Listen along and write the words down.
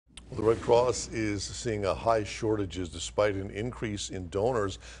Well, the Red Cross is seeing a high shortages despite an increase in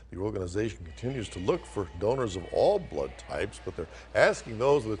donors. The organization continues to look for donors of all blood types, but they're asking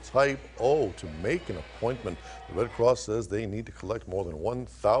those with type O to make an appointment. The Red Cross says they need to collect more than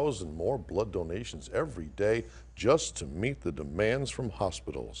 1,000 more blood donations every day just to meet the demands from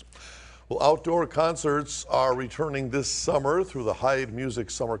hospitals. Well, outdoor concerts are returning this summer through the Hyde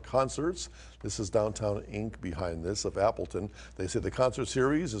Music Summer Concerts. This is Downtown Inc. behind this of Appleton. They say the concert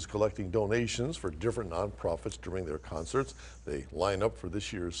series is collecting donations for different nonprofits during their concerts. They line up for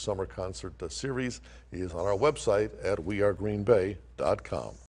this year's summer concert series. It is on our website at wearegreenbay.com.